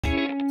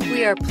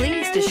We are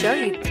pleased to show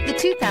you the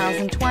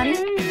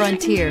 2020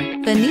 Frontier.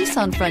 The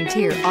Nissan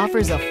Frontier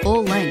offers a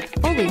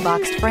full-length, fully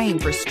boxed frame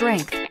for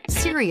strength,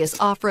 serious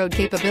off-road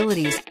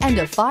capabilities, and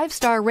a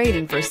 5-star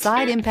rating for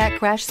side impact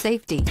crash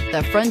safety.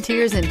 The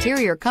Frontier's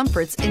interior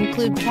comforts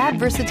include cab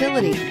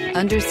versatility,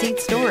 under-seat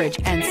storage,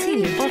 and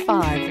seating for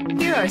 5.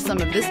 Here are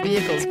some of this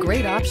vehicle's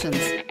great options: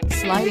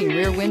 sliding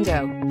rear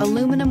window,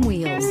 aluminum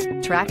wheels,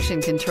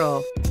 traction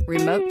control,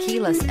 remote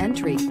keyless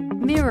entry,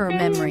 mirror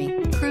memory,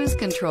 cruise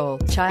control,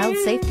 child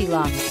safety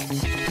locks,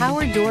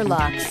 power door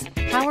locks,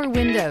 power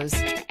windows,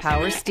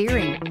 power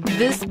steering.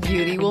 This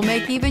beauty will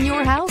make even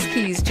your house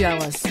keys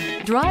jealous.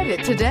 Drive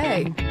it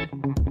today.